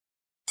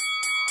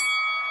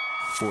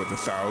For the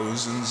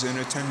thousands in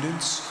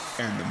attendance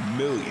and the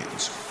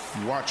millions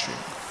watching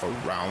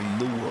around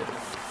the world,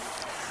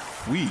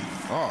 we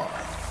are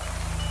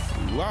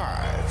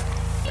live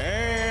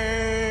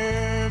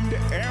and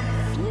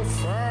amplified.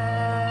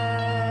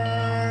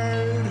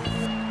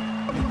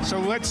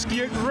 So let's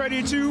get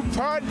ready to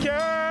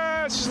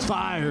podcast.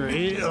 Fire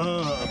it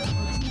up.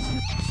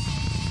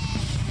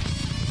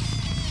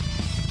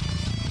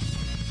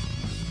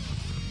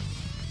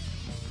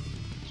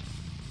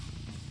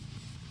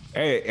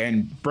 Hey,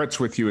 and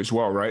Brett's with you as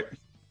well, right?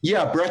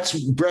 Yeah, Brett's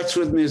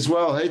with me as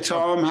well. Hey,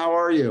 Tom, how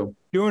are you?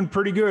 Doing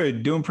pretty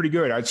good.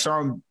 I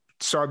saw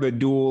the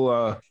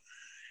dual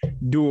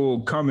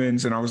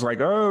come-ins, and I was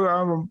like,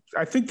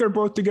 I think they're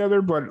both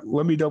together, but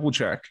let me double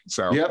check.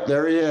 So yep,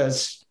 there he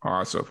is.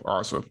 Awesome.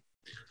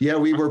 Yeah,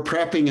 we were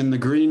prepping in the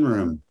green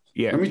room.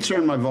 Yeah. Let me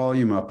turn my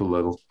volume up a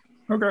little.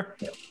 Okay.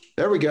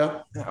 There we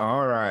go.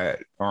 All right.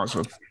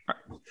 Awesome.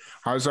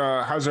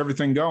 How's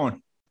everything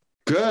going?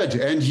 Good.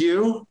 And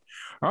you?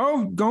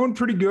 Oh, going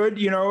pretty good.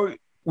 You know,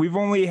 we've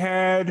only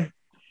had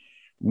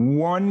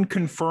one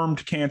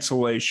confirmed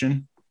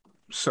cancellation.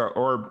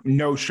 Or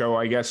no show,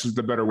 I guess is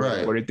the better way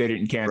to put it. They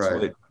didn't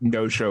cancel it.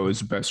 No show is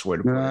the best way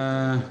to put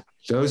it.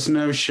 Those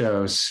no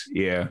shows.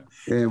 Yeah.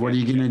 What are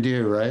you going to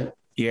do, right?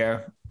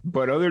 Yeah.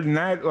 But other than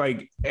that,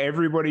 like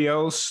everybody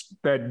else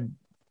that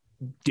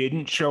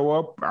didn't show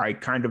up, I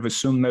kind of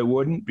assumed they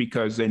wouldn't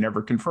because they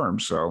never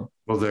confirmed. So,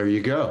 well, there you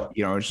go.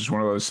 You know, it's just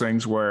one of those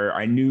things where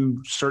I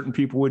knew certain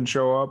people wouldn't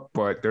show up,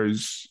 but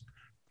there's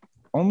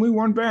only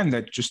one band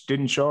that just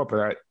didn't show up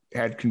that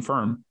had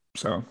confirmed.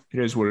 So it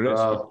is what it is.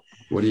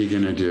 What are you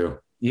going to do?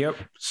 Yep.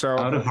 So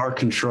out of our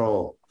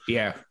control.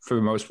 Yeah, for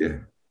the most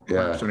part.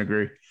 Yeah. I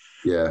agree.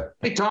 Yeah.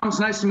 Hey, Tom, it's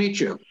nice to meet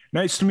you.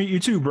 Nice to meet you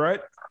too,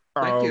 Brett.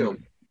 Thank you.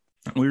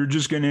 We were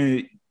just going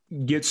to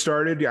get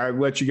started. I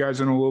let you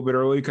guys in a little bit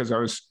early because I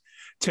was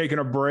taking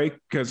a break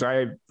because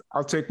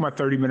I'll take my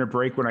 30-minute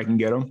break when I can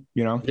get them,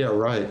 you know? Yeah,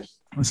 right.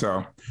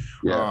 So,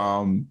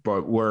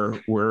 but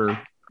we're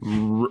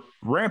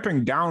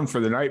ramping down for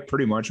the night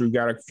pretty much. We've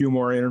got a few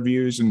more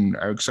interviews and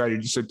I'm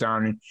excited to sit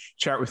down and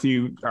chat with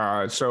you.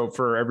 So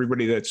for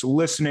everybody that's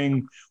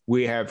listening,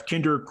 we have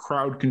Kinder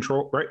Crowd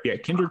Control, right? Yeah,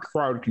 Kinder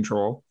Crowd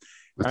Control.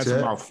 That's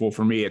a mouthful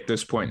for me at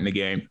this point in the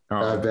game.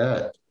 I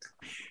bet.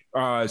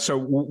 So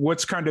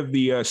what's kind of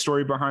the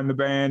story behind the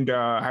band?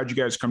 How'd you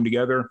guys come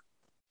together?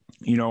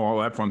 You know, all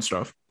that fun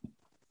stuff.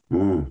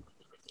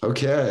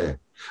 Okay.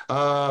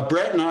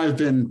 Brett and I have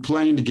been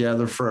playing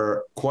together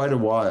for quite a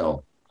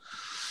while.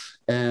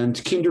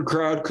 And Kinder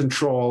Crowd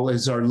Control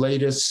is our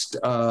latest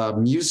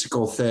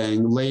musical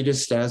thing,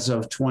 latest as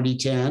of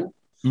 2010.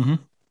 Mm-hmm.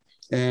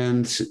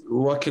 And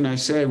what can I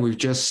say? We're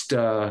just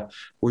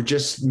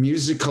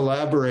music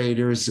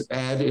collaborators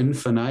ad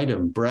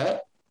infinitum.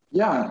 Brett?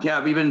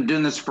 Yeah. We've been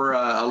doing this for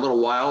a little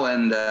while,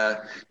 and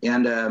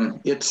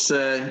it's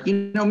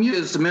music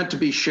is meant to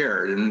be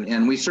shared,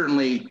 and we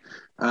certainly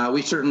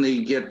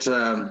get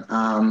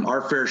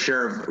our fair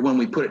share of when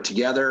we put it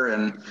together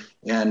and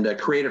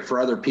create it for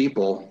other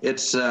people.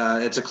 It's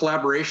a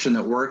collaboration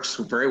that works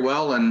very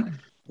well, and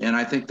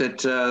I think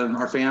that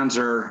our fans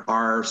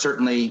are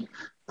certainly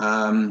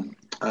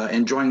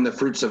enjoying the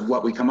fruits of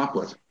what we come up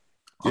with.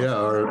 Yeah,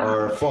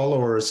 our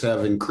followers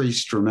have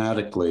increased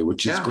dramatically,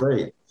 which is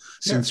great.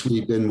 Since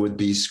we've been with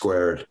B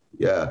Squared.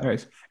 Yeah.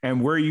 Nice.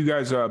 And where are you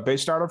guys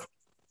based out of?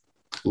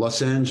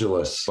 Los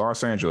Angeles.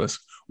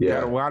 We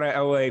got a lot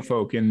of LA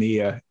folk in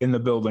the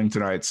building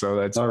tonight. So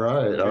that's all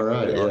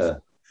right. Yeah.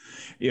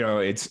 You know,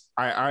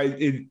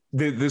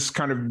 this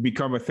kind of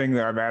become a thing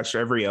that I've asked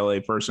every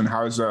LA person.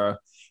 How's LA?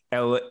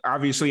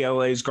 Obviously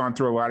LA's gone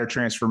through a lot of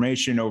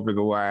transformation over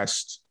the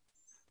last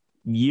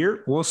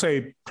year. We'll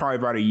say probably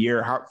about a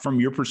year. How,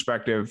 from your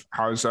perspective,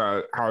 how's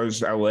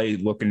LA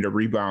looking to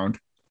rebound?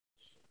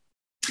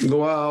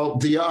 Well,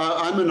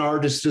 I'm an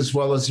artist as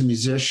well as a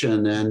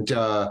musician, and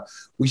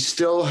we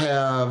still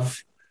have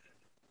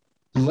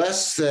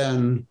less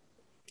than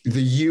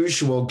the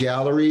usual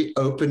gallery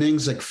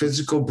openings, like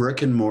physical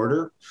brick and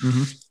mortar.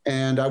 Mm-hmm.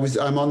 And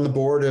I'm on the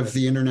board of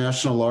the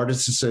International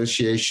Artists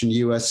Association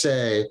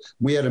USA.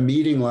 We had a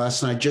meeting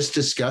last night just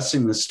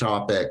discussing this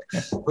topic,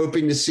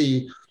 hoping to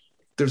see.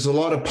 There's a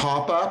lot of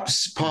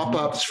pop-ups.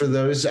 Pop-ups, for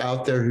those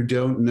out there who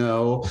don't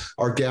know,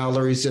 are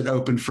galleries that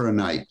open for a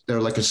night.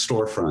 They're like a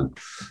storefront.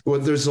 Well,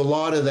 there's a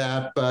lot of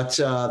that, but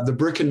the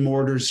brick and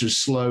mortars are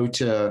slow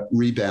to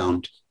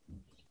rebound.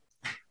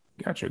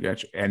 Gotcha.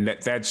 And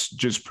that's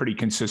just pretty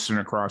consistent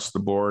across the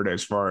board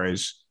as far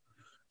as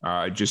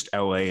just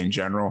LA in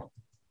general.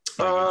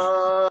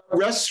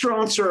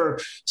 Restaurants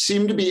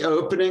seem to be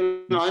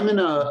opening. I'm in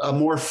a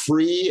more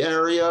free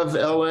area of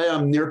LA.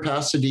 I'm near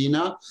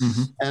Pasadena,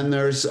 and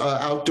there's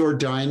outdoor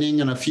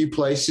dining, and a few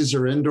places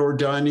are indoor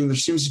dining. There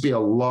seems to be a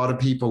lot of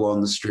people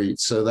on the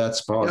streets, so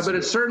that's positive. Yeah, but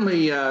it's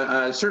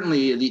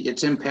certainly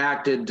it's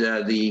impacted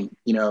the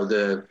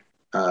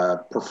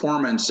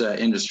performance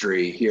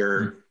industry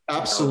here.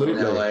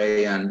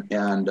 Absolutely, in LA,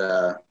 and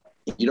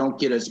you don't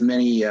get as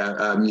many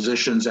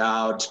musicians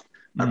out.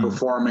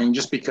 performing,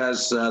 just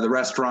because the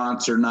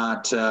restaurants are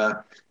not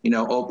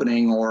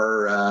opening,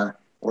 or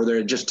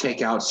they're just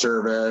takeout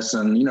service,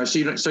 and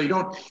so you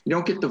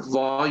don't get the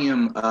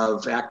volume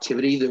of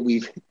activity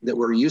that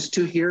we're used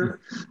to here.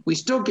 We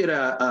still get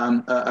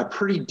a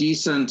pretty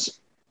decent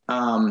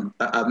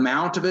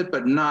amount of it,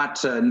 but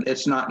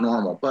it's not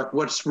normal. But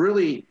what's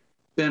really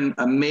been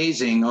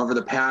amazing over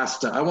the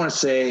past, I want to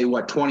say,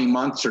 20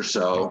 months or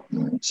so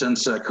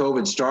since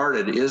COVID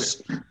started,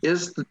 is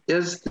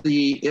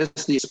the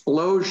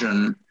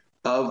explosion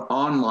of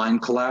online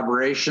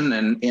collaboration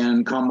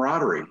and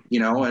camaraderie,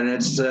 and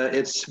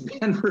it's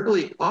been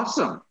really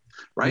awesome,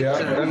 right? Yeah,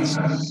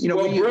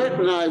 Brett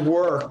and I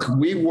work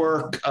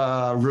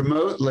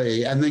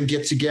remotely and then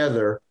get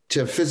together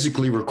to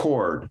physically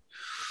record.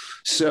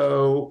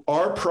 So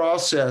our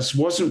process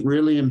wasn't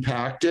really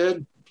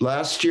impacted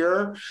last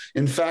year.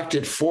 In fact,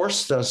 it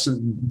forced us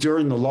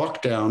during the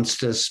lockdowns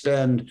to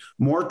spend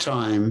more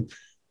time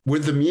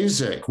with the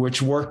music,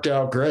 which worked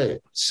out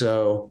great.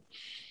 So,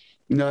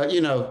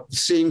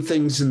 seeing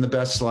things in the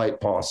best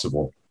light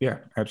possible. Yeah,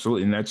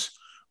 absolutely. And that's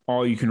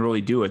all you can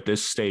really do at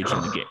this stage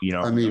in the game,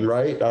 I mean,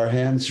 right? Our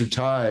hands are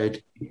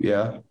tied.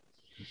 Yeah.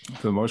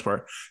 For the most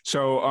part.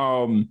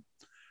 So,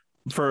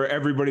 for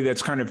everybody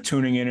that's kind of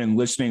tuning in and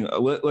listening,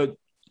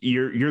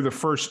 you're the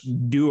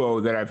first duo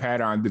that I've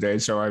had on today,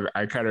 so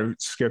I kind of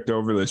skipped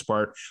over this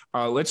part.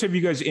 Let's have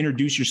you guys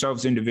introduce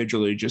yourselves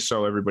individually, just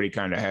so everybody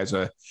kind of has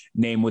a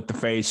name with the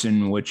face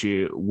and what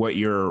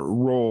your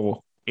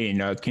role in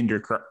Kinder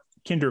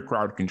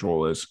Crowd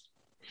Control is.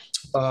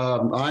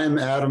 I'm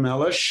Adam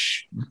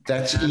Elish.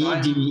 That's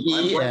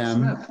EDEMELESH,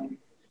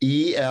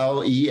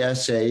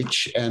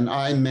 and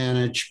I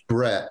manage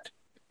Brett.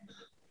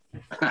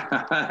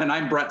 And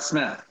I'm Brett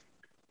Smith.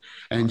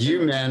 And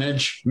you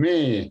manage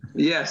me.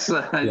 Yes,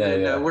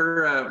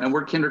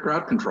 we're Kinder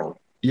Crowd Control.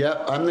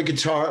 Yep, I'm the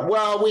guitar.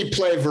 Well, we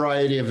play a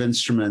variety of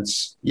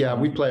instruments. Yeah,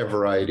 we play a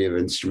variety of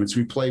instruments.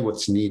 We play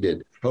what's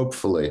needed,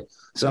 hopefully.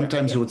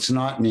 Sometimes what's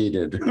not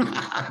needed.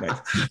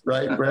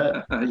 Right,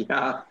 Brett?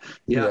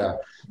 Yeah.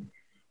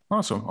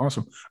 Awesome.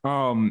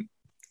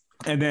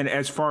 And then,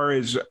 as far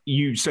as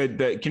you said,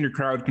 that Kinder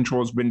Crowd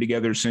Control has been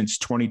together since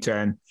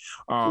 2010.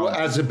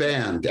 As a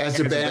band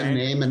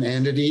name and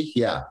entity.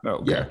 Yeah.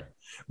 Okay. Yeah.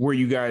 Were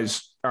you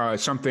guys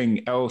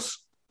something else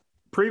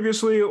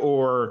previously,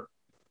 or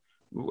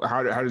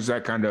how does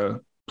that kind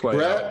of play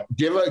Brett, out?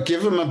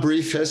 Give him a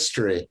brief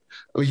history.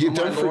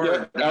 Don't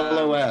forget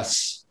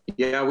LOS.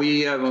 Yeah,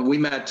 we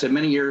met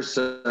many years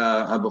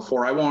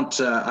before. I won't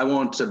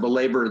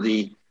belabor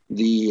the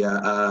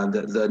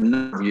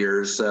number of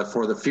years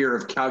for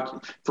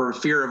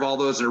fear of all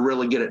those that are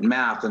really good at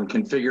math and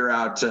can figure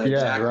out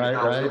exactly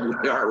how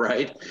we are,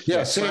 right?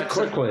 Yeah, say it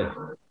quickly.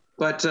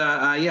 But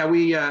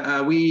we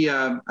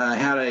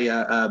had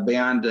a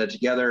band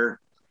together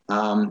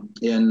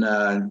in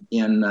the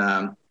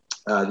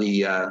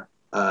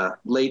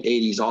late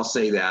 80s. I'll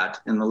say that,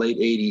 in the late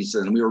 80s,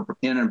 and we were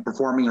in and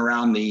performing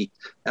around the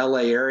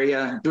LA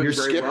area. You're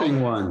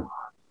skipping one.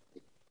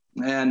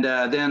 And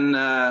then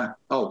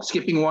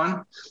skipping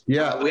one.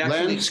 Yeah,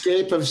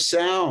 Landscape of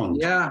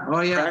Sound. Yeah. Oh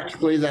yeah.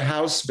 Practically the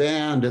house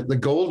band at the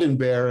Golden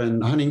Bear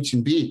in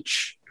Huntington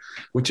Beach,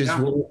 which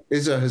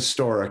was a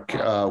historic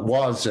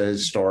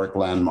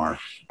landmark.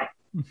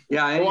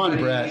 Yeah. Go on,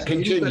 Brett.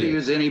 Continue.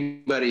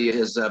 Anybody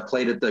has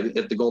played at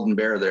the Golden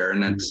Bear there,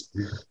 and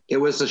it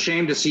was a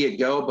shame to see it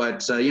go,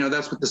 but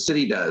that's what the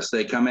city does.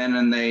 They come in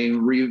and they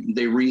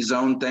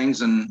rezone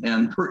things and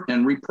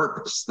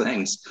repurpose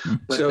things.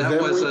 But so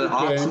that was an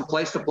awesome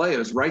place to play. It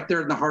was right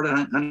there in the heart of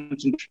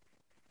Huntington.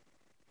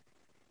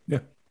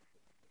 Yeah.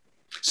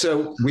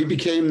 So we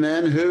became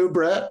then who,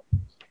 Brett?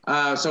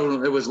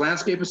 So it was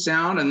Landscape of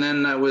Sound, and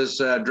then it was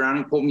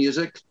Drowning Pool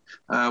Music.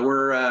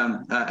 We're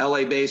a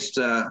LA-based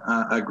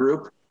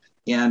group,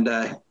 and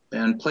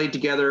played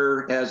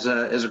together as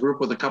a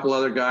group with a couple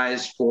other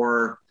guys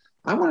for,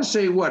 I want to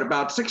say,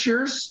 about 6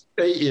 years?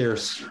 8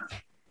 years.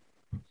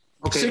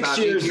 Okay,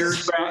 6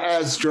 years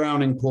as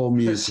Drowning Pool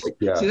Music.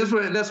 Yeah. See,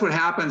 that's what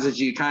happens as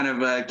you kind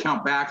of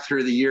count back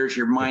through the years.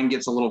 Your mind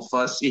gets a little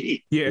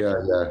fuzzy. Yeah.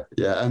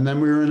 And then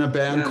we were in a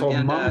band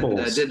called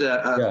Mumbles.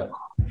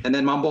 And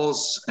then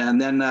Mumbles,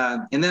 and then I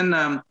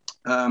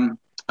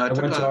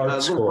took a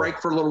little break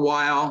for a little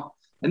while,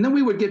 and then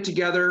we would get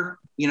together,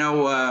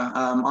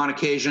 on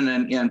occasion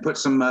and put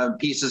some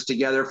pieces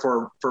together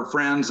for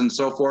friends and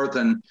so forth,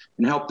 and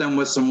help them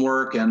with some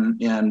work,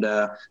 and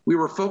we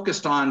were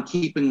focused on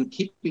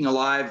keeping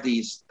alive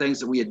these things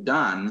that we had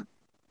done,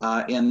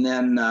 and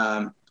then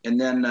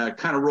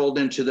kind of rolled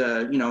into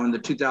the in the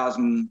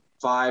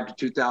 2005 to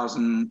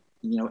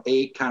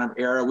 2008 kind of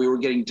era. We were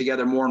getting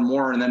together more and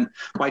more, and then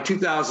by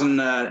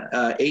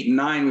 2008 and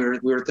 9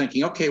 we were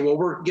thinking, okay, well,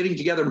 we're getting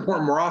together more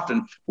and more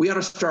often, we ought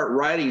to start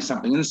writing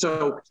something. And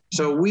so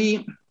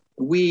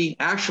we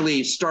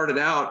actually started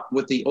out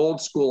with the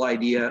old school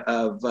idea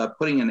of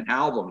putting an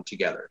album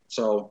together.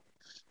 So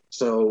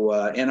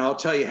and I'll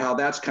tell you how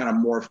that's kind of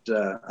morphed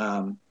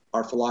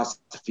our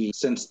philosophy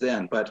since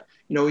then. But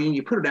when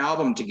you put an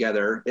album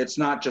together, it's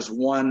not just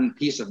one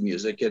piece of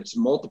music; it's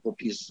multiple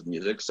pieces of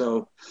music.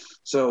 So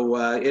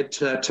it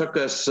took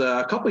us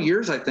a couple of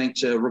years, I think,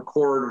 to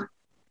record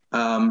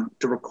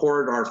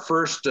our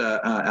first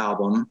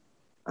album,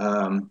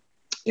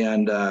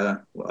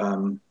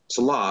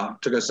 Salah.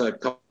 Took us a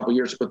couple of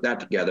years to put that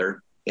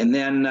together, and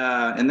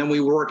then we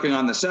were working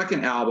on the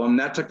second album.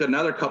 That took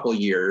another couple of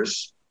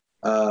years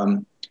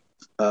to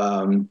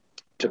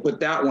put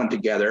that one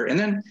together, and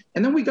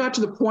then we got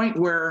to the point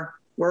where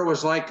it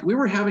was like we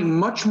were having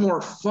much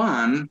more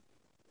fun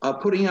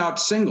putting out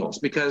singles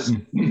because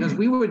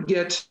we would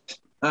get.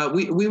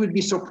 We would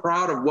be so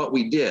proud of what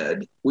we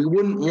did. We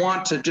wouldn't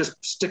want to just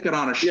stick it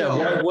on a shelf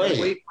and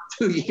wait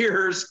for 2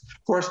 years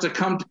for us to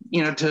come,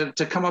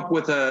 to come up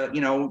with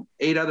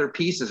 8 other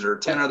pieces or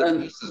 10 other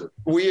pieces.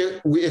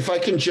 We, if I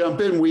can jump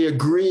in, we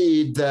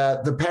agreed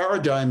that the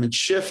paradigm had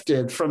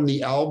shifted from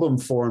the album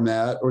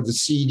format or the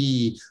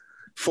CD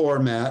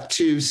format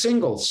to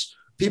singles.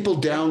 People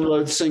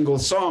download single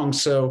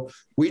songs. So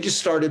we just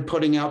started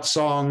putting out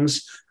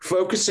songs,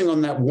 focusing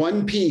on that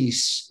one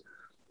piece,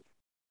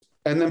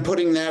 and then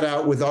putting that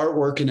out with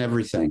artwork and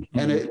everything.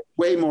 And it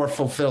way more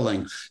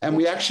fulfilling. And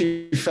we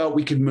actually felt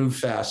we could move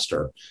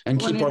faster and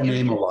keep our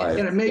name alive.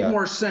 And it made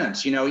more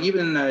sense.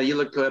 Even you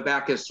look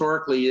back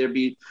historically, there'd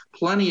be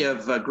plenty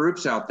of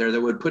groups out there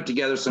that would put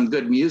together some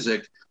good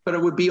music, but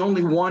it would be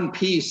only one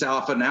piece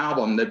off an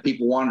album that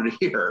people wanted to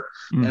hear.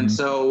 And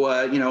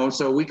so,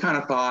 so we kind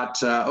of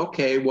thought,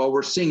 okay, well,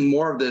 we're seeing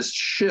more of this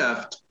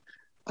shift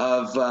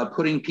of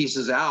putting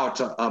pieces out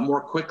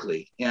more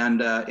quickly,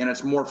 and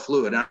it's more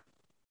fluid.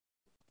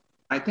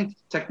 I think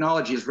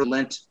technology has really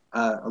lent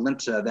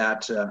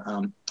that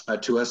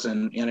to us,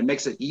 and it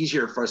makes it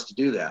easier for us to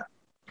do that.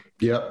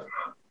 Yep.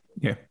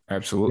 Yeah,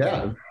 absolutely.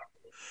 Yeah.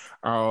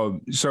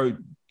 So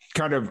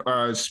kind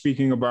of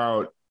speaking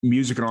about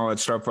music and all that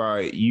stuff,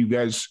 you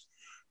guys,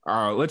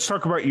 let's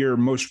talk about your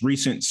most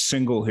recent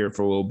single here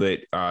for a little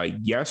bit.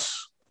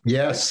 Yes.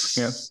 Yes.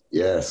 Yeah.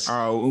 Yes.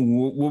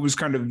 What was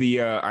kind of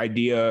the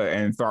idea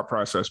and thought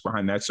process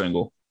behind that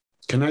single?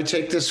 Can I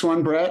take this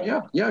one, Brett?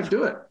 Yeah,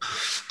 do it.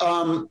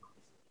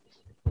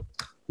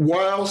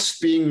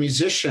 Whilst being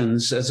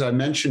musicians, as I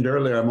mentioned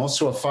earlier, I'm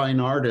also a fine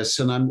artist,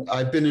 and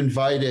I've been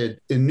invited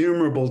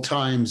innumerable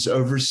times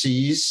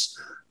overseas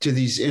to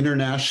these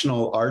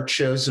international art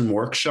shows and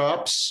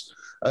workshops.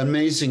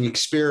 Amazing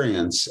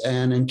experience.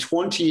 And in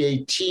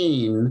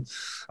 2018,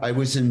 I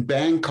was in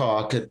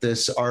Bangkok at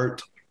this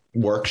art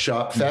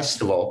workshop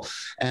festival,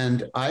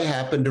 and I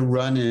happened to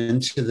run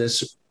into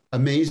this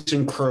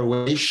amazing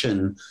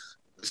Croatian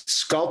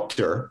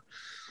sculptor,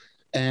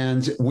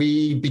 and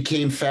we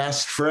became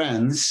fast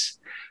friends.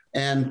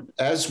 And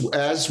as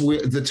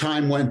the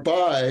time went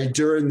by,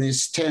 during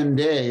these 10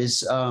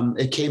 days,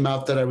 it came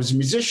out that I was a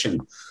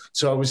musician.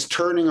 So I was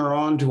turning her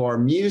on to our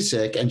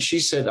music, and she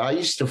said, I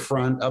used to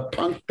front a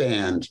punk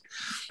band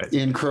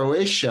in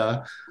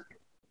Croatia.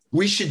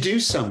 We should do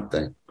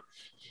something.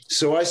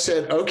 So I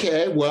said,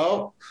 okay,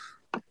 well,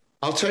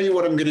 I'll tell you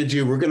what I'm going to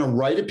do. We're going to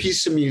write a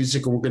piece of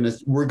music, and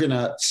we're going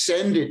to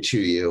send it to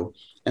you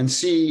and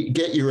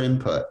get your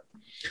input.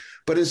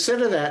 But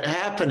instead of that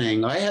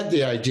happening, I had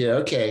the idea,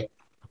 okay,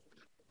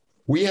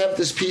 we have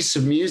this piece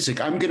of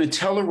music. I'm going to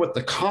tell her what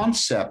the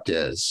concept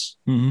is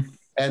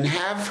and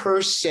have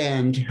her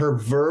send her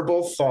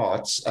verbal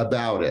thoughts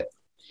about it.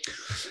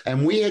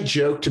 And we had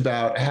joked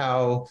about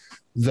how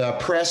the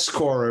press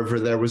corps over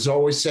there was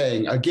always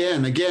saying,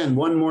 again,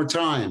 one more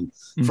time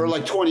for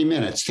like 20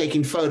 minutes,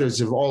 taking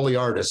photos of all the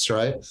artists,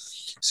 right?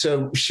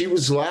 So she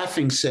was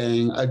laughing,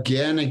 saying,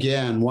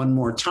 again, one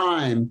more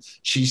time.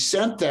 She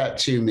sent that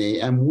to me,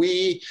 and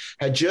we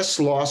had just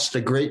lost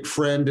a great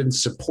friend and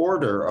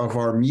supporter of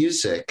our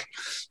music.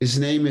 His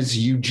name is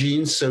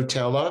Eugene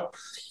Sotella,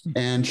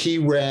 and he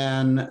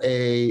ran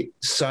a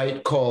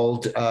site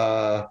called,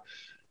 it'll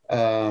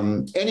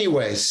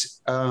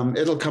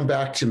come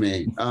back to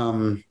me.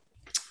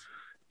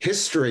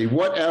 History,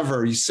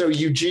 whatever. So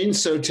Eugene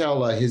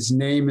Sotella, his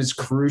name is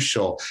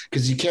crucial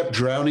because he kept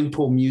Drowning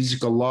Pool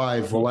music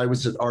alive while I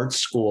was at art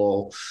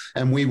school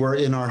and we were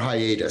in our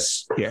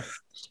hiatus. Yeah.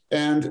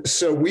 And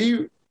so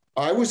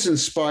I was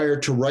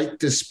inspired to write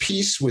this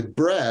piece with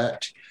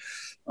Brett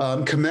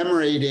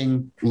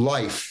commemorating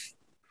life.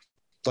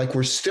 Like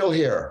we're still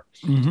here.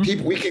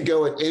 People, we could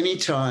go at any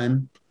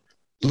time.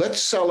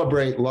 Let's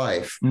celebrate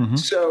life.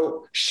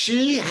 So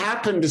she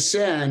happened to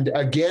send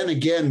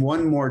again,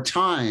 one more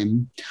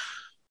time.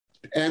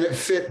 And it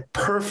fit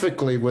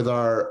perfectly with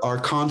our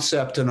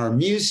concept and our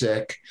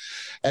music.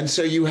 And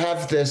so you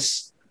have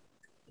this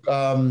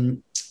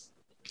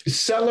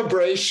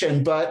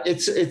celebration, but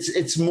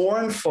it's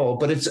mournful,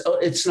 but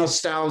it's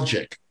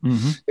nostalgic.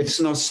 It's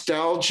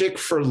nostalgic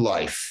for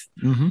life.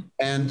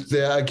 And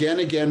the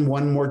again,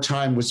 one more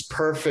time was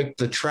perfect.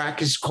 The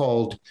track is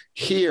called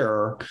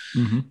Here,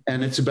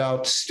 and it's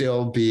about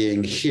still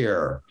being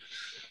here.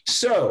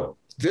 So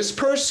this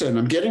person,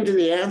 I'm getting to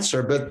the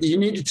answer, but you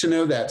needed to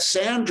know that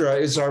Sandra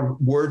is our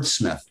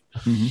wordsmith.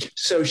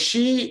 So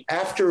she,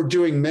 after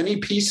doing many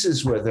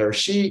pieces with her,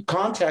 she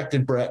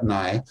contacted Brett and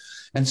I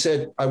and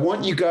said, I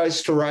want you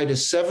guys to write a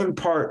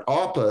 7-part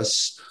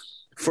opus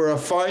for a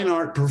fine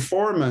art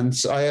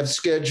performance I have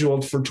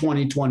scheduled for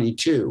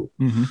 2022.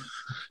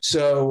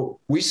 So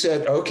we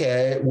said,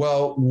 okay,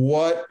 well,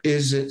 what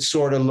is it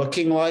sort of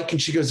looking like?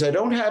 And she goes, I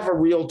don't have a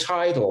real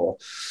title,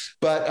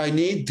 but I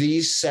need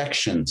these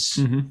sections,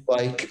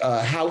 like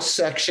house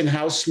section,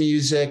 house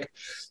music,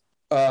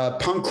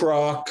 punk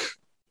rock.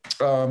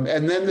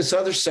 And then this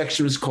other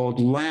section was called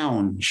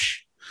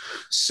lounge.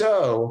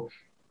 So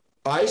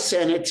I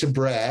sent it to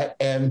Brett,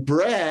 and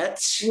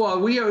Brett. Well,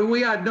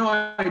 we had no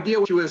idea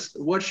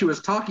what she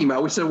was talking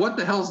about. We said, "What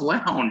the hell's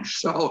lounge?"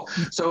 So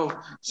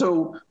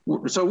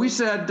we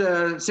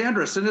said,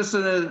 Sandra, send us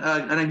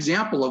an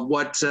example of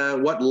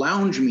what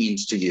lounge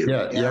means to you.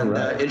 Right.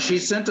 And she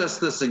sent us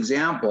this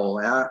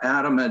example.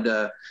 Adam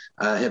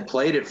had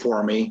played it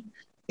for me,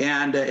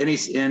 and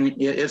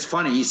it's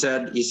funny. He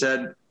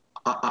said,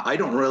 I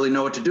don't really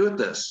know what to do with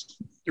this.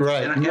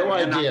 Right. No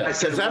idea.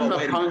 Because I'm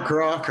a punk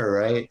rocker,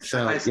 right?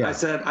 So I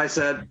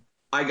said,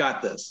 I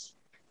got this.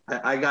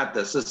 I got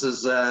this. This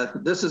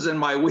is in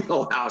my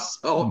wheelhouse.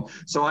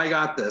 So I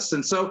got this.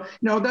 And so,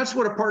 that's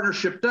what a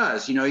partnership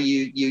does.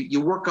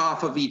 You work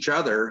off of each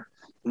other.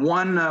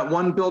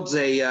 One builds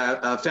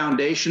a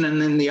foundation, and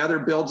then the other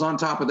builds on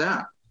top of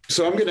that.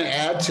 So I'm going to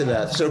add to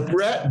that. So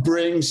Brett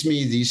brings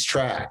me these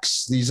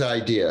tracks, these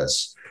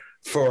ideas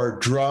for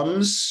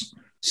drums,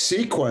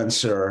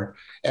 sequencer,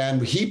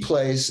 and he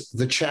plays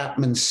the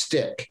Chapman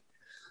stick.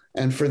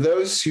 And for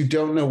those who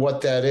don't know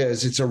what that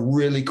is, it's a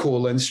really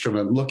cool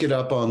instrument. Look it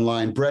up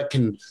online. Brett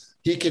can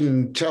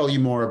tell you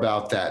more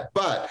about that.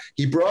 But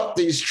he brought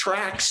these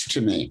tracks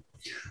to me,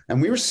 and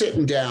we were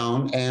sitting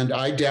down, and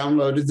I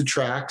downloaded the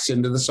tracks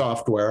into the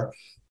software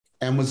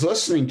and was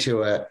listening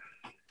to it,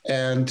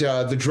 and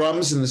the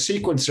drums and the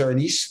sequencer. And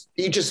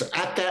he just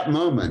at that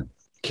moment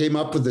came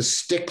up with a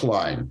stick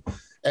line.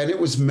 And it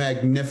was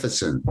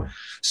magnificent.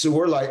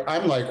 So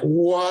I'm like,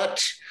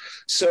 what?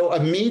 So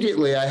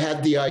immediately I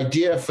had the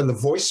idea for the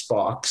voice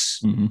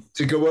box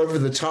to go over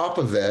the top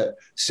of it,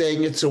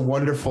 saying it's a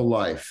wonderful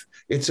life.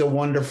 It's a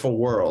wonderful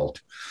world.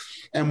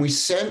 And we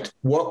sent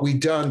what we'd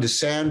done to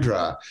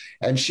Sandra,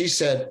 and she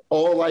said,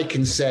 all I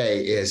can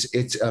say is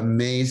it's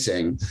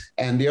amazing.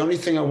 And the only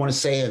thing I want to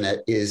say in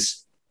it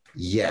is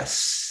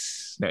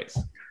yes. Nice.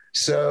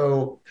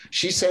 So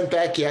she sent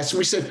back yes. And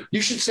we said, you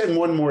should send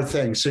one more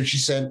thing. So she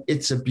sent,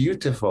 it's a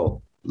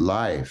beautiful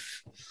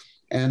life.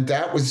 And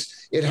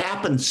it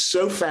happened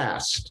so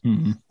fast.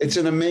 It's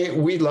an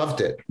amazing, we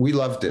loved it. We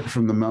loved it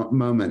from the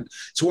moment.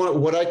 It's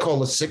what I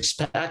call a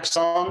 6-pack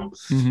song,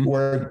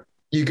 where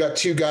you got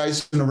 2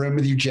 guys in a room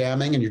with you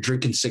jamming and you're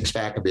drinking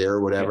 6-pack of beer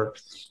or whatever.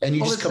 And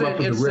you just come up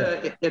with a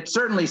riff. It's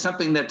certainly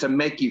something that to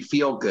make you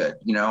feel good.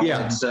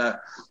 Yeah.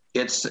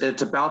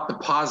 It's about the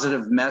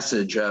positive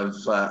message of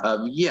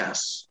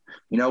yes.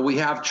 We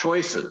have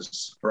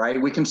choices, right?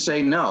 We can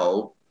say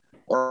no,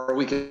 or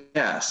we can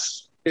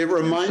yes. It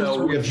reminds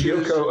me of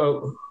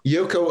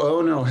Yoko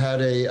Ono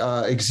had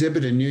a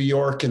exhibit in New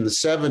York in the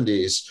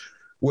 70s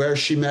where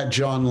she met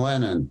John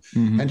Lennon,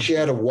 and she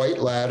had a white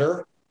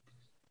ladder,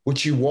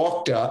 which you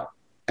walked up,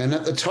 and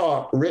at the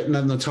top, written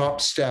on the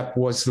top step,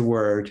 was the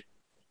word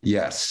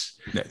yes.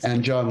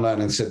 And John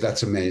Lennon said,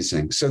 that's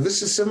amazing. So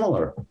this is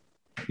similar.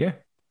 Yeah.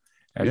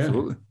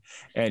 Absolutely.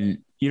 Yeah.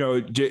 And,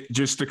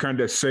 just to kind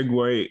of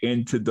segue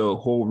into the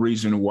whole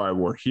reason why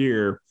we're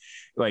here,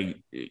 like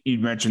you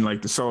mentioned,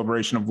 like the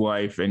celebration of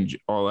life and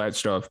all that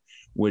stuff,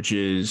 which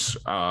is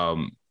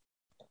kind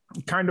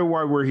of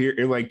why we're here,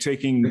 like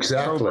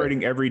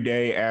celebrating every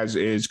day as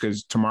is,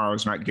 because tomorrow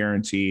is not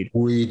guaranteed.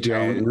 We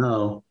don't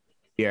know.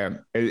 Yeah.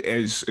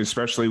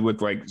 Especially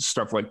with like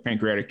stuff like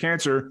pancreatic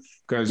cancer,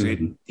 because it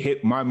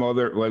hit my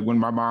mother. Like when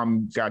my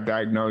mom got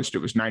diagnosed, it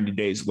was 90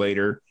 days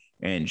later.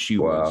 And she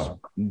was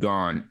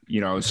gone,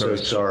 so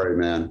sorry,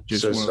 man.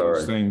 Just one of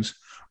those things.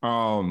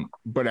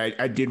 But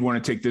I did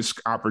want to take this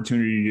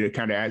opportunity to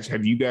kind of ask,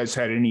 have you guys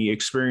had any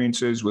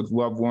experiences with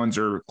loved ones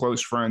or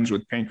close friends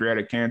with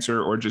pancreatic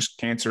cancer, or just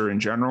cancer in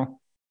general?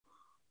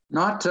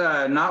 Not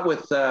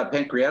with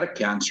pancreatic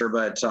cancer,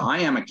 but I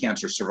am a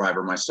cancer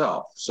survivor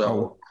myself.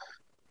 So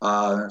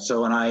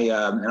when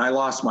I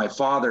lost my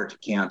father to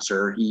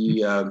cancer,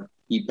 he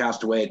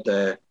passed away at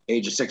the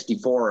age of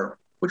 64,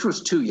 which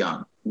was too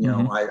young.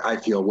 I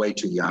feel way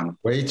too young.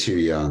 Way too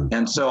young.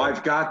 And so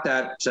I've got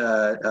that,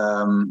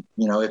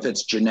 if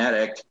it's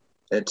genetic,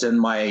 it's in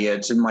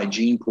my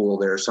gene pool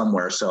there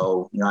somewhere.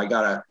 So, I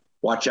got to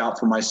watch out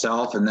for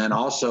myself, and then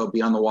also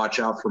be on the watch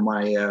out for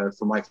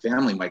my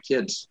family, my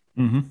kids.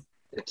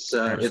 It's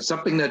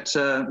something that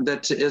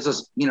is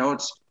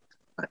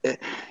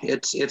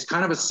it's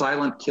kind of a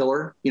silent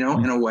killer,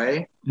 in a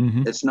way.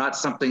 It's not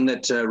something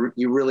that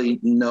you really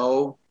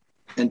know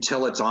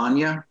until it's on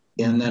you.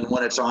 And then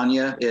when it's on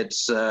you,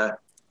 it's for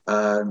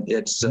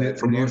most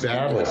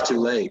people, it's too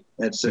late.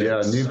 It's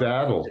new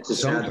battle. It's a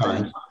sad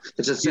thing.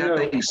 It's a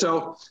sad thing.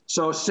 So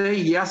say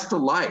yes to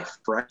life,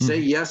 right? Say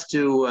yes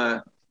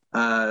to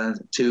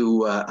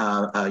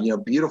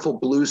beautiful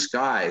blue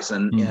skies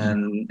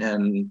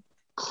and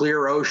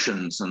clear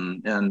oceans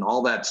and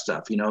all that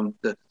stuff.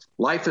 The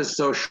life is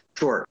so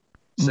short.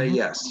 Say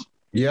yes.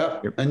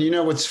 Yep. And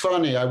what's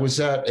funny? I was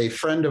at a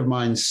friend of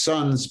mine's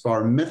son's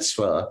bar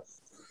mitzvah,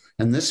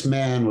 and this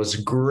man was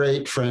a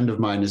great friend of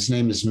mine. His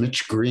name is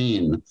Mitch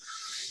Green.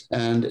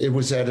 And it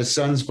was at his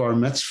son's bar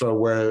mitzvah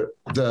where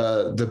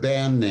the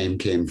band name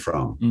came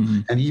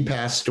from. And he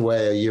passed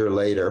away a year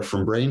later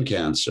from brain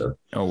cancer.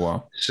 Oh,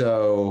 wow.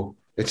 So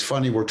it's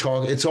funny,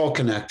 it's all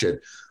connected.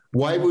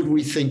 Why would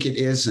we think it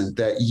isn't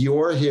that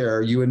you're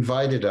here, you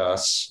invited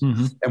us,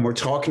 and we're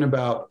talking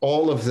about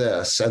all of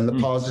this and the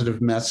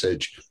positive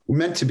message? We're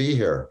meant to be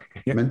here.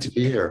 Yep. Meant to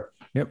be here.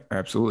 Yep,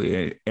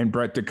 absolutely. And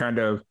Brett, to kind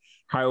of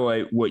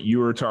highlight what you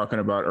were talking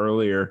about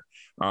earlier,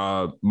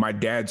 my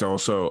dad's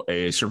also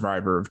a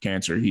survivor of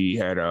cancer. He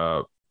had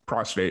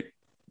prostate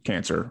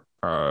cancer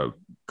a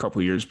couple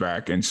of years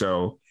back. And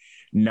so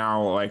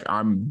now, like,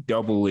 I'm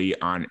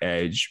doubly on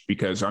edge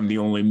because I'm the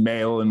only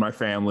male in my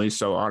family.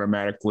 So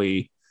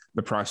automatically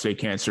the prostate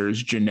cancer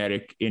is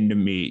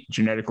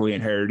genetically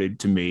inherited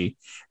to me.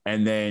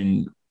 And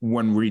then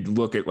when we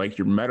look at like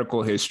your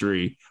medical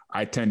history,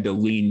 I tend to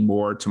lean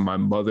more to my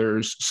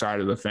mother's side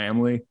of the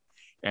family.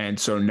 And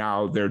so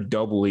now they're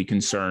doubly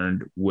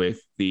concerned with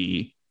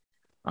the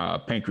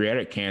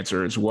pancreatic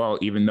cancer as well,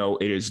 even though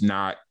it is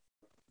not,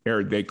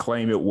 or they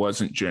claim it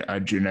wasn't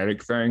a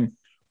genetic thing,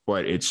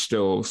 but it's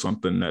still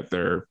something that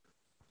they're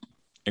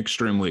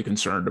extremely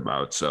concerned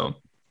about. So,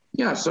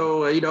 yeah.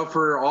 So,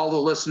 for all the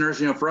listeners,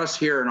 for us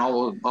here and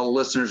all the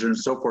listeners and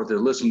so forth that are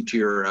listening to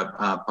your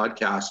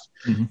podcast,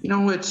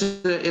 it's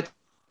a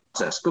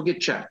process. Go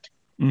get checked.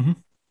 It's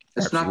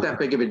Absolutely. not that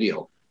big of a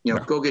deal.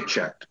 Go get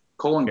checked.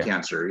 Colon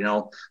cancer,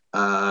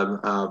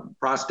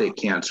 prostate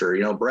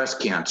cancer,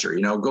 breast cancer,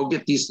 go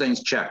get these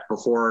things checked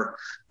before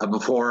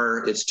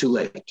it's too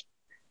late.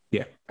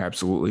 Yeah,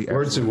 absolutely.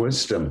 Words of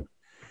wisdom.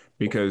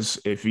 Because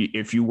if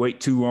you wait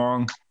too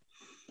long,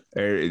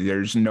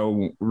 there's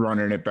no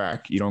running it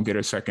back. You don't get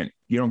a second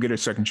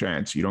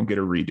chance. You don't get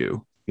a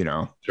redo,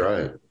 That's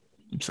right.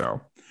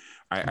 So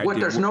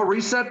there's no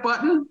reset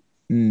button?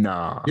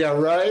 No. Yeah,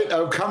 right?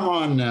 Oh, come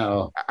on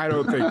now. I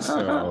don't think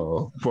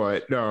so.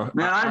 But no.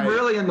 Man, I'm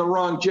really in the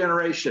wrong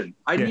generation.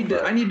 I need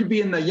to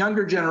be in the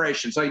younger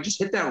generation. So I just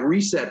hit that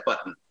reset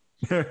button.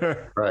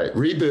 Right.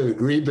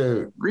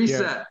 Reboot.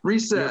 Reset.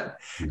 Yeah.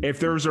 If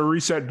there was a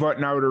reset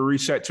button, I would have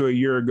reset to a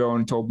year ago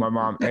and told my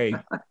mom, hey,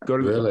 go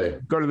to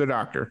the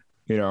doctor,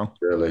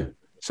 Really?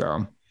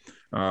 So,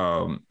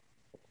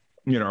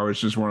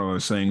 it's just one of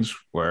those things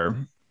where,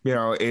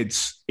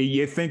 it's,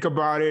 you think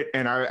about it.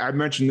 And I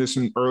mentioned this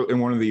in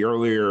one of the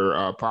earlier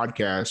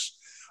podcasts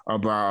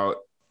about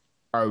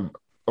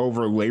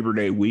over Labor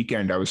Day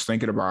weekend. I was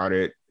thinking about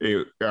it.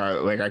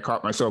 I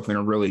caught myself in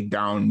a really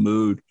down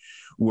mood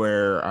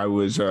where I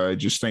was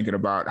just thinking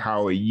about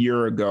how a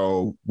year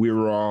ago we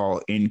were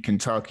all in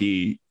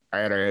Kentucky. I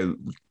had a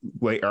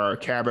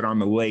cabin on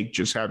the lake,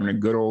 just having a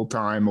good old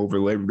time over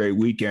Labor Day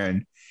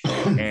weekend.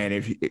 And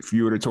if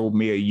you would have told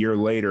me a year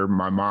later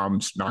my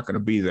mom's not going to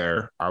be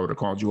there, I would have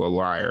called you a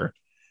liar.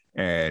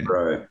 And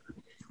right.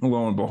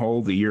 Lo and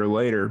behold, a year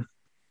later,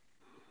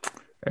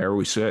 there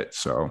we sit.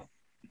 So,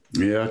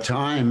 yeah,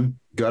 time.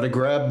 Got to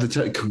grab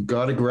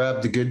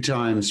the good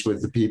times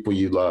with the people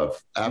you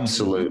love.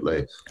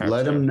 Absolutely.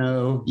 Let them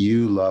know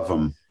you love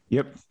them.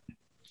 Yep.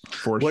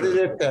 What is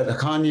it that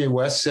Kanye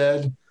West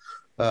said?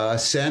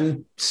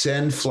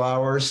 Send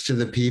flowers to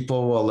the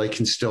people while they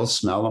can still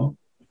smell them.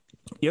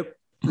 Yep.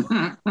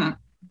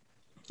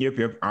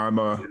 Yep. I'm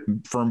a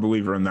firm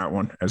believer in that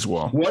one as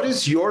well. What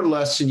is your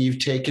lesson you've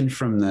taken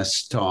from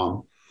this,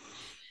 Tom?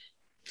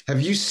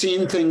 Have you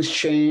seen things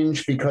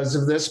change because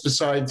of this,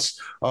 besides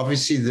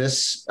obviously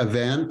this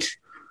event?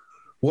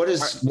 What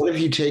have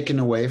you taken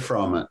away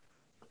from it?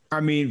 I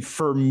mean,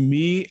 for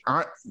me,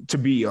 to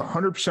be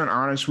 100%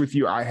 honest with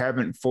you, I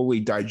haven't fully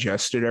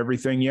digested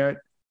everything yet.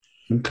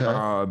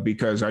 Okay.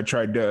 Because I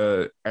tried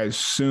to, as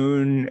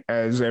soon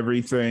as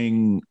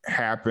everything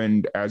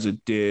happened as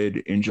it did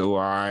in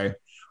July,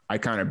 I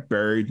kind of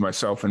buried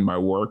myself in my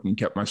work and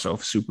kept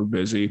myself super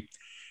busy.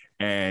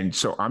 And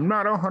so I'm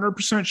not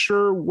 100%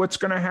 sure what's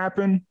going to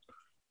happen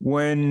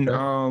when,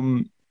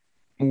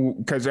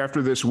 because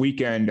after this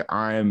weekend,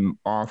 I'm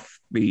off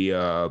the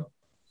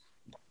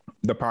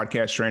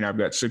podcast train. I've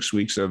got 6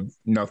 weeks of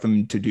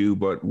nothing to do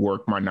but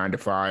work my 9 to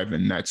 5,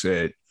 and that's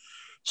it.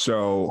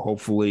 So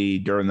hopefully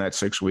during that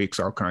 6 weeks,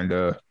 I'll kind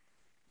of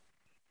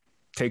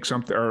take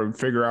something or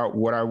figure out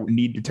what I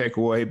need to take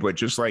away, but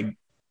just like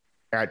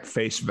at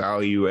face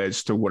value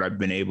as to what I've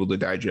been able to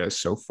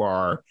digest so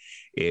far,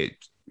 it,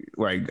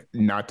 like,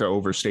 not to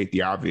overstate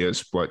the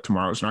obvious, but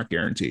tomorrow's not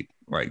guaranteed.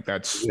 Like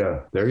that's,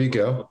 there you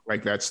go.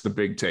 Like that's the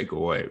big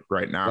takeaway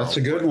right now. That's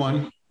a good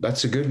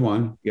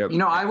one. Yep.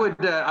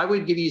 I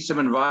would give you some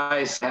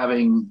advice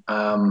having,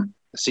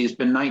 it's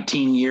been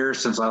 19 years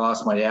since I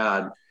lost my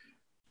dad.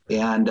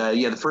 And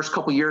the first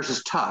couple of years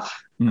is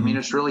tough. Mm-hmm. I mean,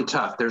 it's really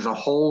tough. There's a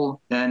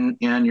hole in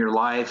your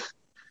life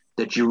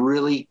that you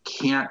really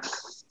can't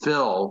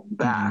fill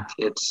back.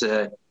 It's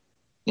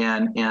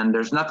and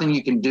there's nothing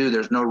you can do.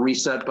 There's no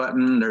reset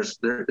button.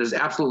 There's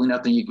absolutely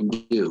nothing you can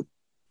do.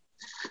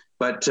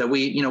 But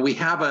we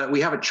have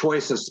a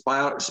choice of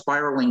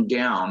spiraling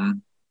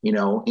down,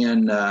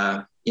 in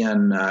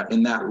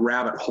that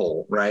rabbit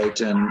hole,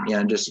 right?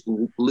 And just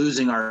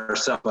losing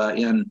ourselves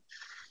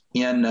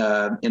in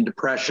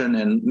depression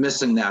and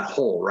missing that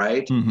hole,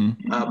 right?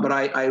 But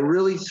I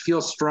really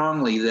feel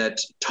strongly that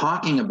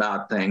talking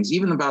about things,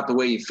 even about the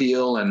way you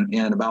feel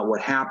and about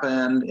what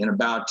happened and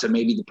about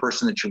maybe the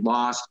person that you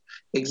lost,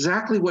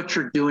 exactly what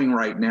you're doing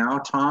right now,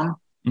 Tom,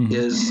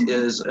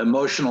 is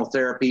emotional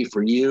therapy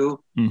for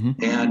you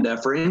and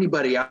for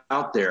anybody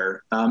out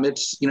there.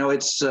 It's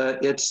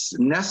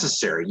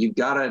necessary. You've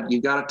got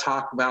to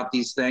talk about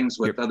these things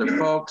with other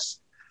folks.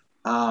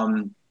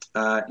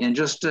 And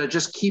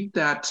just keep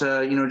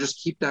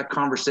that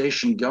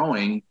conversation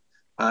going,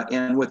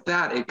 and with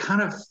that, it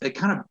kind of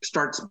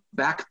starts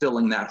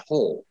backfilling that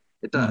hole.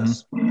 It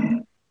does.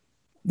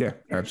 Yeah,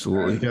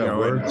 absolutely. Yeah,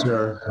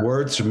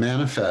 words are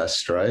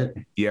manifest, right?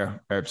 Yeah,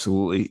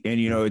 absolutely. And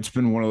it's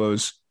been one of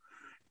those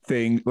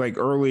things. Like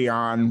early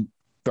on,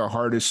 the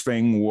hardest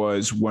thing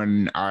was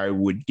when I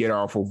would get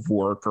off of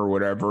work or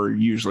whatever.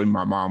 Usually,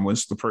 my mom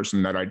was the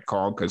person that I'd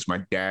call because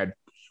my dad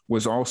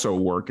was also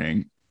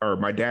working. Or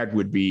my dad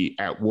would be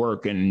at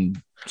work. And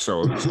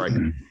so it's like,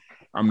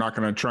 I'm not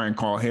going to try and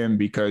call him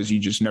because you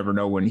just never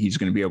know when he's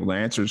going to be able to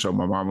answer. So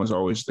my mom was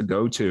always the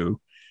go-to.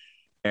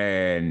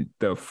 And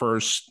the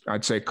first,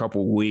 I'd say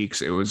couple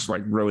weeks, it was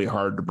like really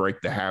hard to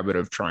break the habit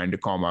of trying to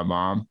call my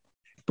mom.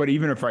 But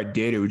even if I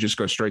did, it would just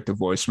go straight to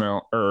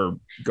voicemail or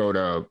go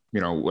to,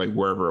 like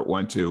wherever it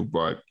went to.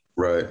 But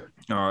right.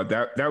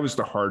 That was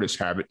the hardest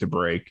habit to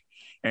break.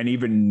 And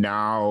even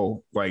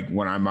now, like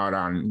when I'm out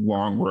on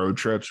long road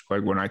trips,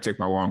 like when I take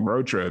my long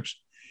road trips,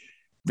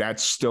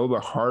 that's still the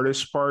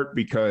hardest part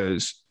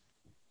because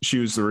she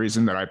was the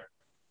reason that I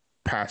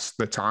passed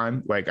the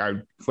time.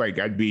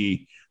 I'd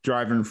be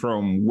driving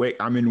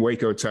I'm in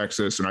Waco,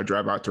 Texas, and I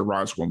drive out to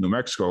Roswell, New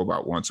Mexico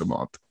about once a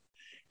month.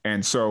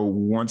 And so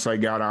once I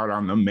got out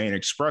on the main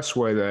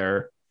expressway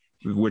there,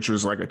 which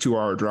was like a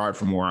 2-hour drive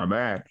from where I'm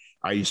at,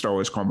 I used to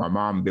always call my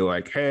mom and be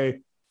like, hey,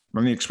 I'm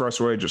on the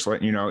expressway, just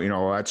letting you know,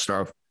 all that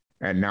stuff.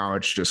 And now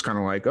it's just kind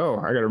of like, oh,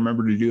 I got to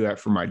remember to do that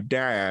for my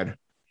dad.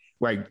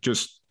 Like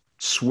just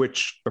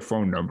switch the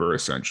phone number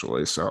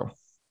essentially. So.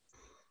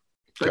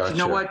 But gotcha.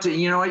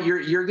 You know what,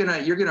 you're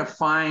gonna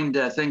find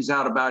things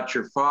out about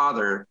your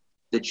father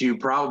that you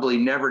probably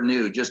never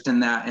knew just in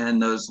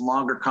those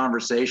longer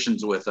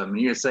conversations with him.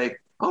 And you say,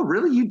 oh,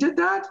 really? You did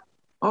that?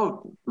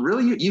 Oh,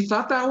 really? You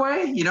thought that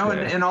way?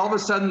 And all of a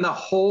sudden the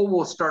hole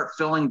will start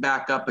filling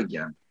back up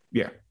again.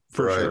 Yeah,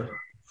 for sure.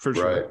 For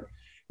sure.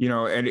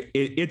 Right. And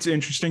it's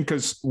interesting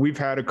because we've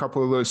had a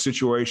couple of those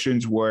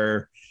situations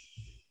where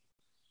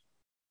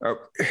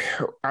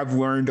I've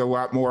learned a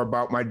lot more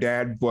about my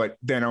dad, but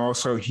then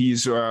also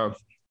he's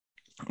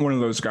one of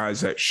those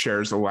guys that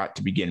shares a lot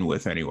to begin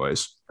with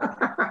anyways.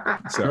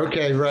 So,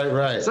 okay.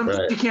 Right.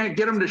 Sometimes you can't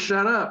get him to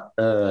shut up.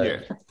 Yeah.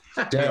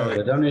 Dad,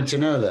 I don't need to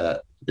know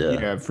that.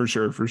 Yeah, for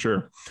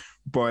sure.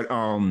 But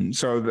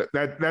so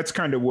that's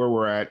kind of where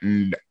we're at.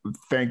 And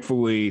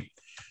thankfully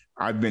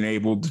I've been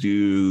able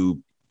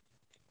to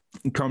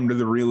come to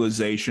the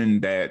realization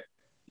that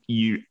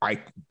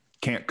I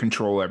can't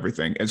control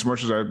everything. As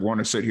much as I want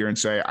to sit here and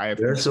say I have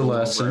control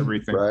over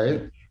everything,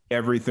 right?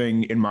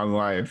 Everything in my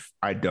life,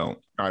 I don't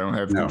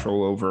have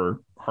control over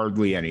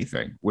hardly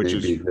anything, which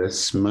maybe is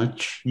this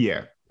much.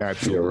 Yeah,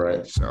 absolutely. You're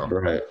right. So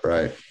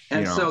right.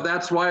 And so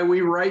that's why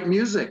we write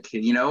music.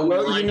 Well,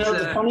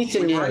 the funny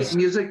thing is, write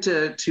music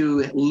to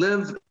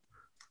live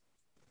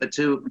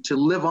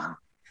on.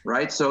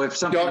 Right. So if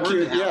something were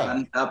to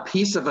happen, a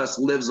piece of us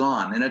lives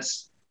on, and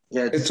it's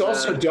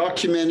also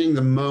documenting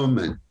the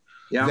moment,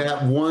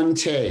 that one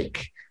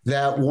take,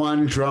 that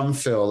one drum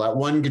fill, that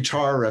one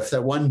guitar riff,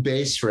 that one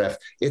bass riff.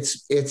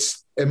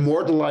 It's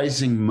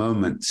immortalizing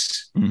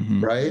moments,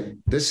 right?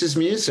 This is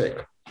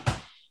music.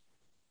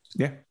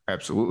 Yeah,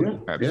 absolutely. Yeah,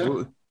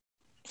 absolutely. Yeah.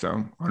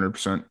 So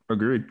 100%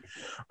 agreed.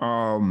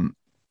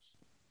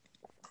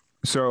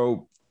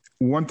 So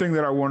one thing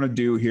that I want to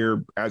do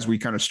here as we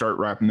kind of start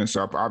wrapping this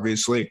up,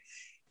 obviously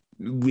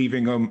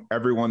leaving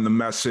everyone the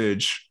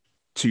message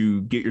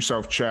to get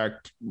yourself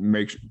checked,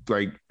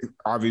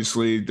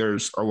 obviously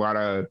there's a lot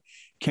of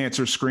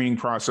cancer screening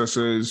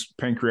processes,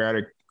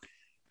 pancreatic,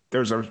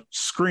 there's a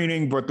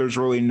screening, but there's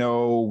really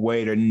no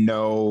way to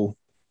know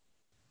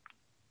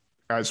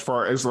as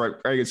far as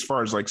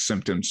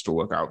symptoms to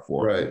look out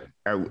for, right?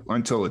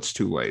 Until it's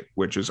too late,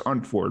 which is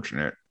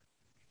unfortunate.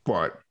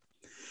 But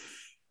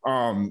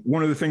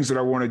one of the things that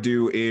I want to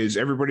do is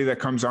everybody that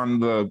comes on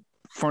the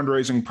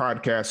fundraising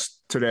podcast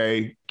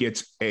today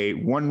gets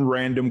one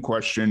random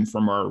question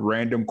from our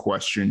random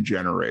question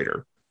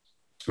generator.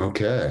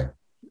 Okay.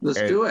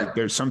 Let's do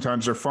it.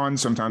 Sometimes they're fun,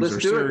 sometimes they're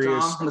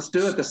serious. Let's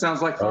do it. This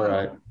sounds like fun.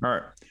 All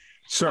right.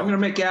 So I'm going to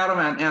make Adam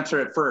answer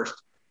it first.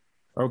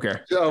 Okay.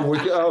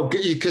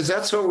 Because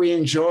that's what we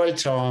enjoy,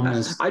 Tom.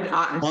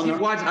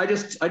 I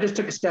just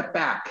took a step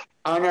back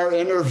on our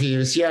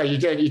interviews. Yeah, you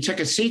did. You took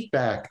a seat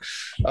back.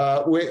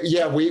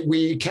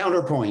 We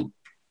counterpoint.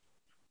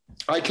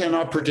 I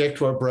cannot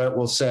predict what Brett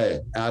will say.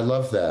 I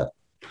love that.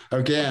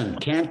 Again,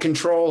 can't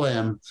control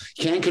him.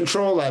 Can't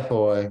control that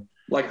boy.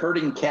 Like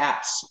herding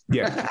cats.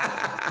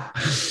 Yeah.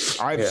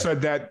 I've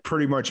said that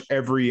pretty much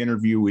every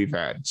interview we've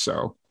had.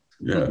 So,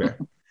 yeah.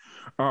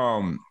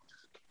 Okay.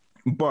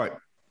 But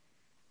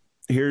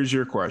here's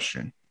your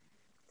question.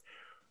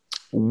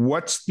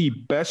 What's the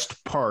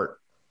best part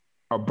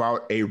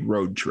about a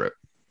road trip?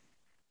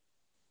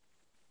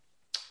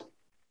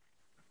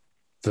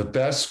 The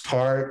best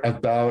part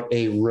about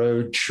a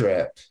road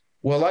trip.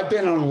 Well, I've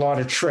been on a lot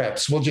of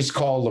trips. We'll just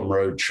call them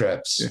road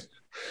trips. Yeah.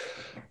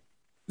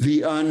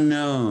 The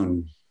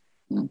unknown.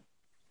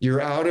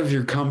 You're out of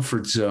your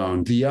comfort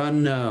zone. The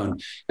unknown.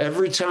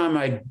 Every time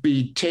I'd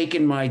be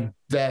taking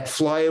that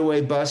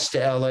flyaway bus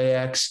to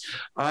LAX,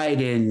 I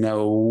didn't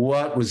know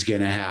what was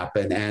going to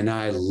happen. And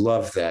I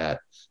love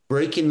that.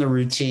 Breaking the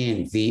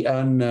routine, the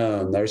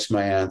unknown. There's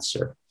my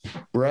answer.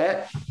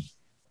 Brett,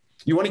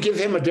 you want to give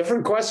him a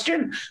different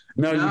question?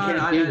 No, you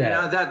can't do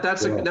that.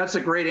 That's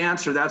a great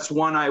answer. That's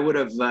one I would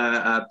have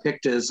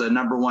picked as a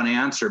number one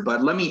answer.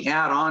 But let me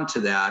add on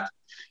to that.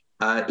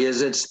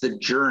 It's the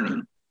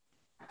journey.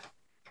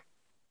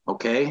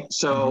 Okay.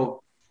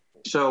 So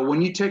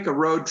when you take a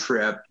road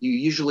trip, you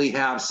usually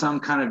have some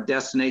kind of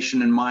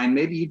destination in mind.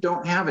 Maybe you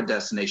don't have a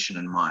destination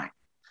in mind.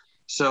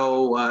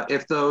 So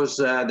if those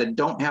that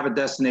don't have a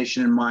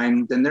destination in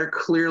mind, then they're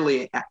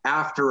clearly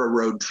after a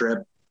road trip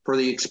for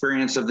the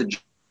experience of the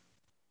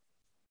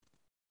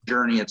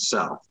journey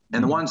itself.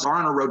 And the ones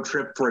on a road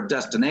trip for a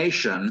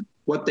destination,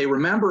 what they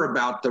remember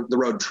about the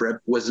road trip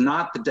was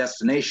not the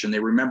destination. They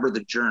remember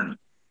the journey.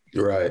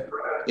 Right.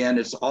 And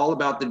it's all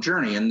about the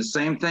journey. And the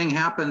same thing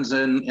happens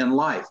in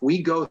life.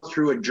 We go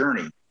through a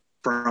journey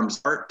from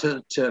start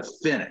to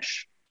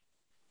finish.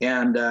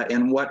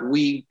 And what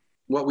we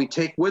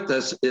take with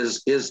us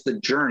is the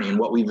journey and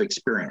what we've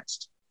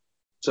experienced.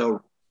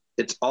 So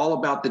it's all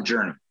about the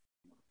journey.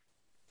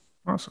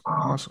 Awesome.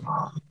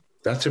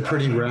 That's a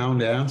pretty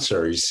round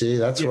answer. You see,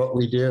 that's what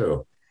we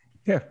do.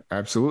 Yeah,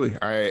 absolutely.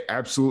 I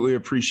absolutely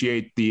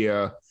appreciate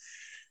the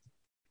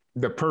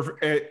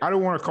perfect. I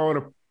don't want to call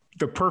it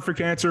the perfect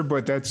answer,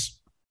 but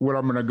that's what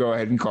I'm going to go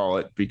ahead and call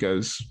it,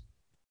 because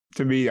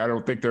to me, I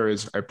don't think there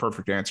is a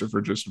perfect answer for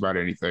just about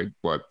anything.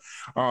 But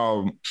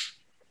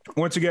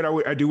once again,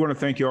 I do want to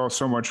thank you all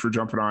so much for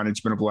jumping on. It's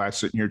been a blast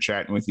sitting here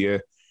chatting with you,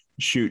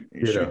 shooting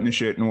the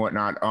shit and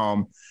whatnot.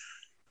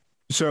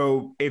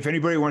 So if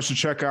anybody wants to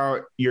check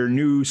out your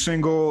new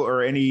single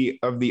or any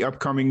of the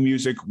upcoming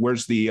music,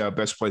 where's the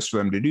best place for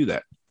them to do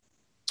that?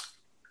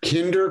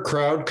 Kinder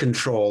Crowd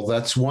Control.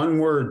 That's one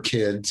word,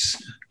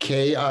 kids.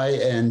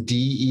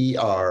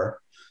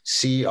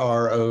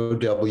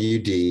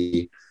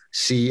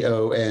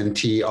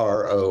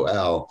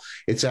 KINDERCROWDCONTROL.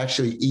 It's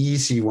actually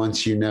easy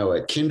once you know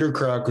it. Kinder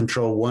Crowd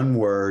Control, one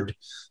word,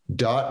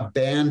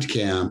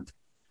 .bandcamp.com.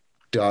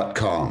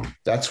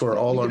 That's where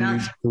all our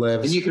music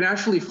lives. And you can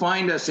actually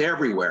find us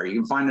everywhere. You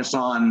can find us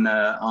on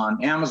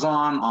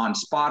Amazon, on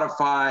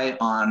Spotify,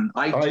 on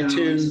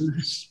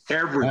iTunes,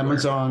 everywhere.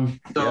 Amazon.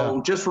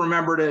 So just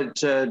remember to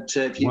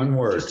if you one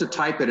word. Just to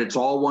type it. It's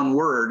all one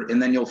word, and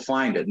then you'll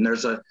find it. And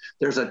there's a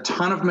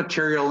ton of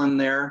material in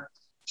there.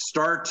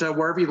 Start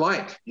wherever you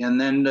like, and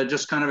then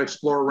just kind of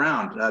explore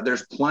around.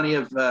 There's plenty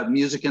of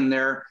music in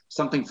there.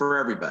 Something for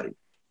everybody.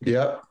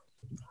 Yep.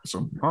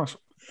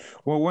 Awesome.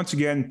 Well, once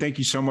again, thank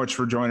you so much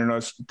for joining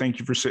us. Thank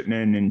you for sitting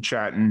in and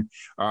chatting.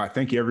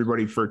 Thank you,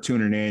 everybody, for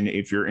tuning in.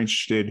 If you're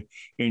interested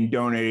in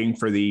donating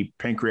for the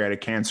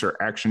Pancreatic Cancer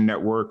Action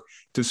Network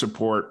to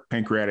support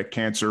pancreatic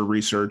cancer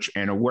research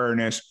and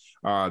awareness,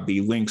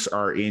 the links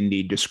are in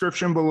the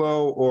description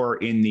below or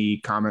in the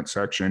comment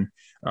section.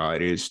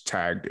 It is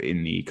tagged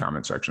in the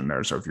comment section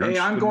there. So if you're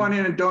I'm going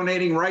in and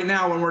donating right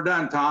now when we're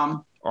done,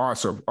 Tom.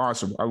 Awesome. I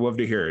love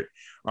to hear it.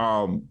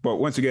 But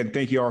once again,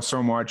 thank you all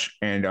so much.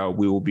 And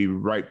we will be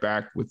right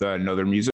back with another music.